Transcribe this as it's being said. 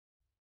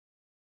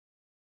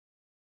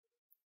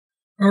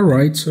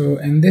Alright, so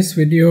in this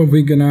video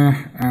we're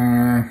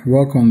gonna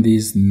work on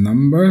these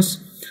numbers,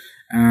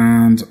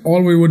 and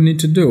all we would need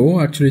to do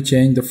actually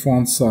change the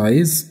font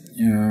size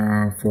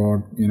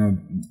for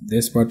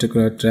this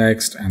particular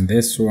text and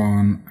this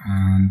one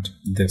and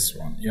this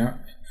one. Yeah,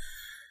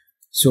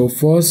 so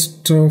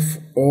first of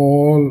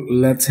all,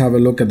 let's have a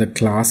look at the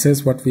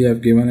classes, what we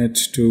have given it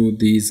to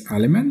these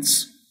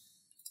elements.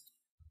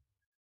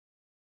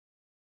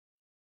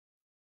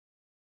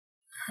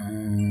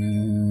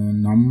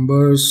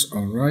 Numbers,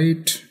 all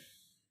right,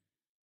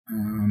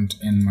 and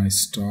in my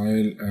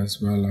style as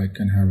well I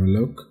can have a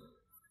look.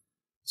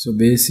 So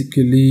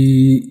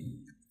basically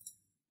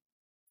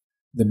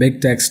the big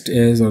text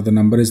is, or the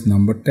number is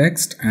number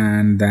text,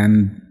 and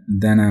then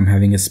I'm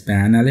having a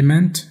span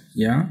element,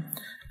 yeah,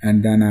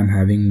 and then I'm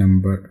having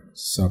number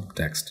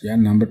subtext. Yeah,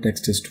 number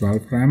text is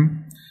 12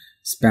 rem,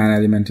 span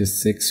element is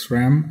 6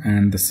 rem,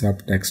 and the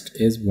subtext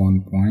is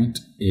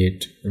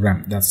 1.8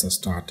 rem. That's the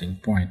starting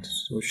point,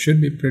 so it should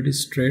be pretty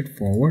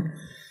straightforward.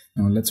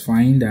 Now let's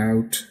find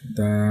out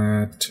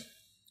that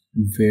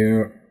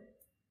where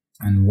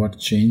and what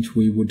change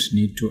we would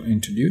need to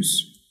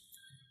introduce.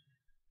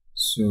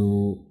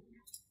 So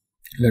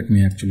let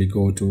me actually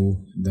go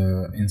to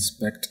the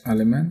inspect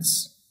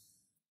elements.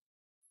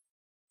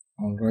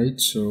 All right,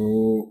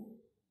 so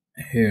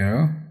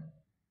here,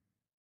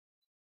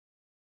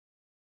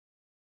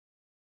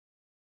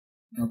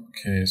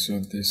 okay, so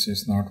this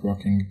is not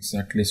working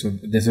exactly. So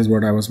this is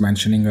what I was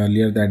mentioning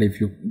earlier, that if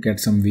you get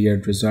some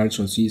weird results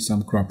or see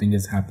some cropping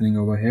is happening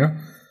over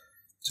here,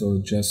 so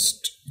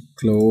just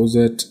close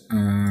it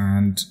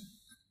and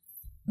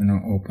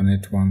open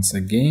it once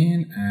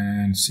again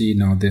and see.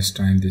 Now this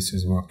time this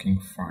is working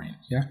fine.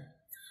 Yeah,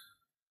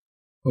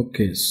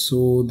 okay,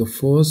 so the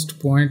first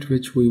point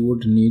which we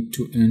would need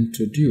to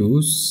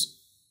introduce,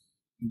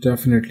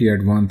 definitely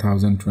at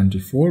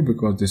 1024,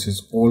 because this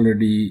is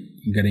already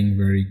getting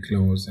very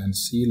close, and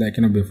see, like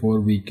before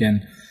we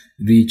can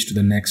reach to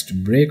the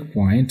next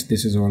breakpoint,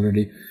 this is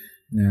already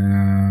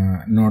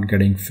not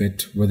getting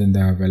fit within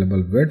the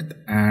available width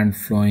and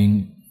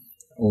flowing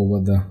over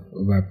the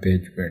web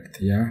page width.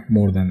 Yeah,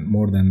 more than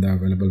the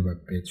available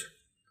web page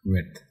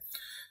width.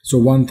 So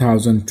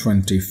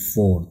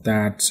 1024,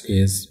 that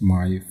is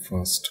my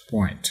first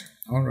point.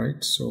 All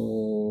right,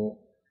 so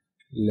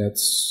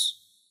let's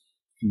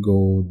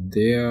go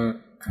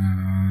there,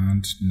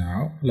 and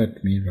now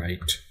let me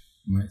write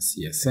my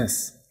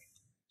CSS.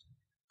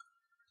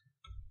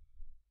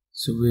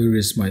 So where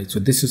is my, so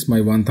this is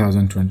my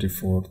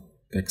 1024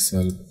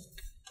 pixel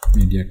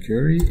media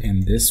query.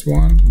 In this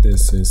one,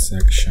 this is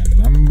section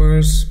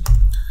numbers,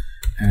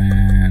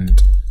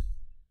 and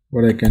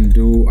what I can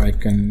do, I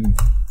can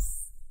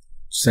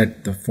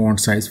set the font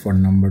size for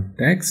number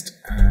text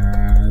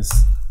as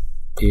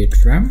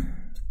 8 rem,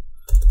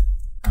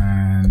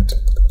 and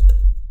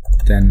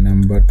then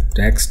number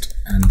text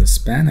and the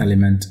span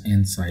element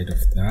inside of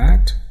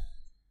that,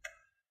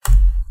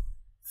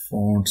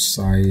 font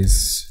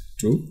size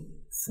to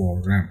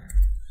 4 rem.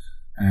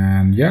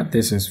 And yeah,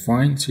 this is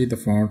fine. See, the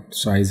font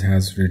size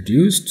has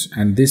reduced,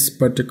 and this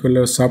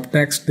particular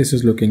subtext, this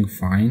is looking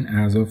fine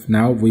as of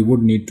now. We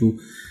would need to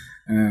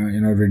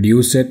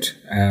reduce it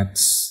at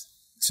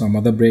some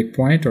other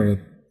breakpoint, or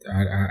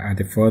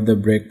at a further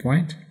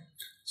breakpoint.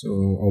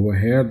 So over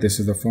here, this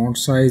is the font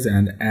size,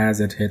 and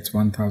as it hits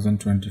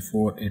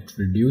 1024, it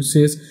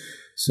reduces.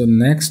 So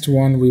next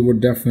one we would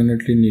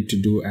definitely need to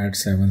do at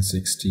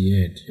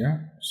 768.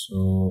 Yeah,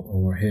 so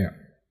over here.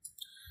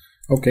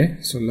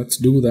 Okay, so let's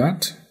do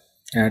that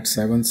at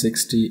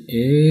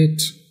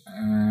 768,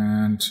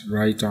 and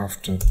right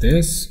after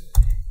this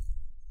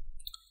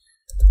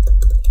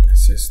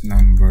is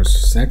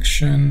numbers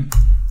section.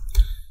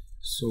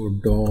 So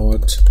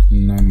dot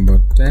number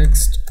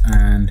text,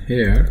 and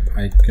here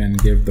I can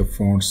give the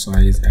font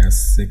size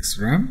as 6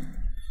 rem,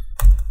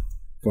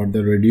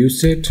 further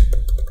reduce it,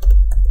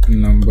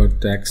 number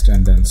text,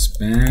 and then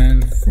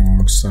span,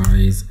 font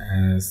size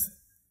as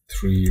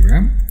 3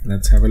 rem.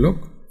 Let's have a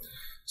look.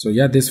 So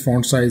yeah, this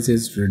font size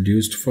is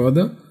reduced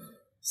further,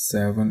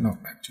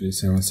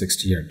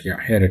 768.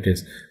 Yeah, here it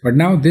is. But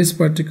now this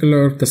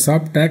particular, the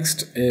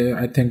subtext,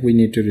 I think we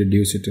need to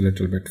reduce it a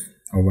little bit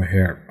over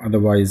here,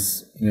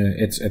 otherwise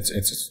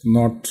it's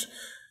not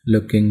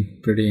looking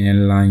pretty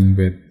in line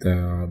with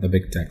the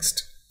big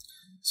text.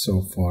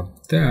 So for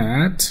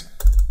that,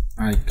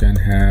 I can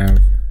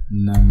have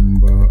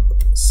number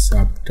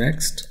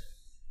subtext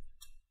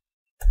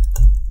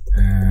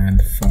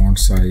and font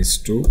size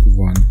to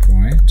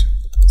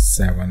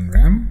 1.7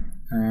 rem,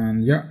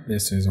 and yeah,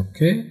 this is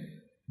okay.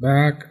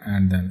 Back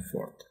and then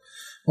forth.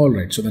 All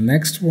right, so the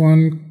next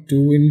one,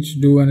 do we need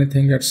to do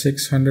anything at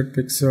 600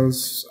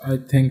 pixels? I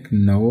think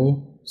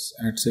no,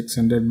 at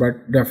 600,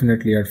 but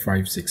definitely at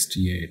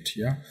 568.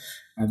 Yeah,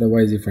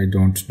 otherwise if I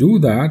don't do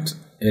that,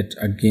 it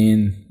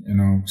again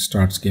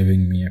starts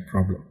giving me a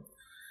problem.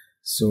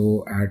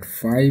 So at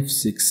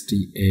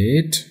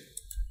 568,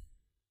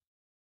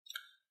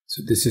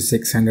 so this is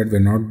 600, we're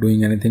not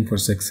doing anything for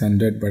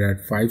 600, but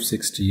at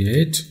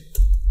 568,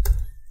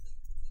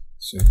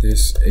 So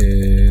this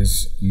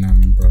is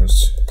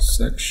numbers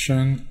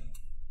section.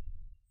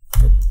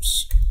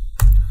 Oops.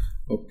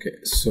 Okay,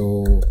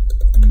 so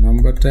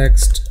number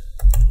text,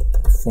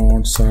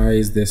 font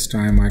size, this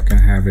time I can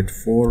have it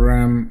 4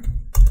 rem,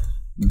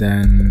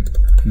 then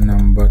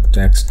number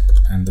text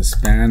and the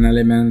span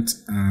element,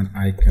 and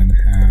I can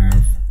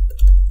have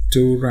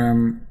 2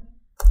 rem,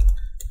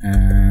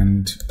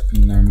 and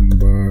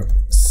number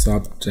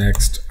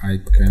subtext I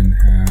can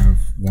have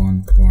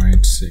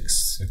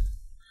 1.6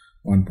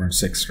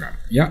 rem.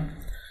 Yeah,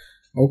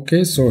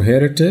 okay, so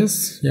here it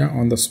is, yeah,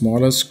 on the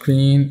smaller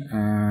screen,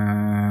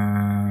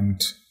 and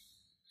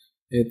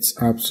it's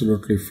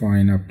absolutely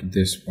fine up to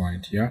this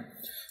point. Yeah,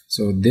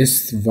 so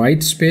this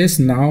white space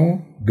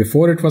now,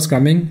 before it was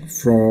coming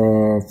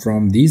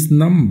from these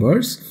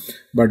numbers,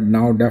 but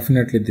now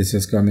definitely this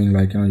is coming,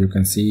 like, you know, you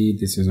can see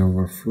this is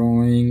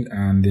overflowing,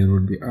 and there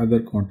would be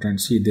other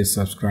content. See this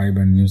subscribe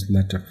and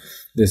newsletter,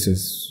 this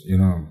is, you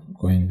know,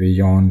 going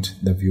beyond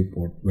the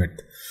viewport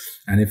width.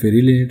 And if we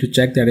really need to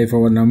check that if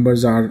our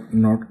numbers are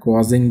not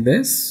causing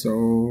this, so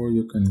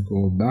you can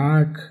go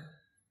back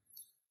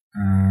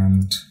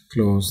and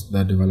close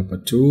the developer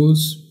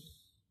tools,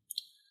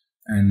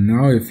 and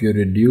now if you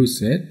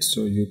reduce it,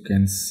 so you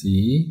can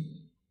see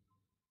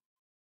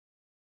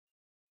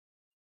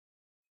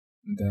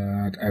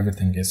that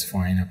everything is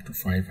fine up to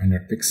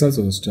 500 pixels,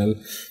 so still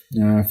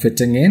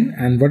fitting in.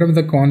 And whatever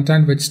the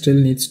content which still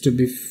needs to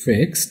be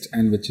fixed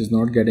and which is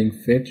not getting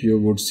fit, you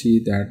would see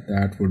that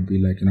that would be,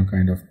 like, you know,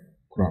 kind of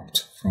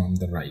cropped from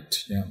the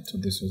right. Yeah, so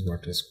this is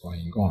what is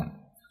going on.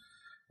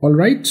 All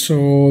right,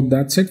 so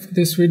that's it for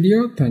this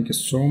video. Thank you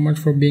so much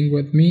for being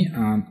with me,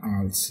 and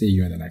I'll see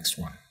you in the next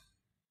one.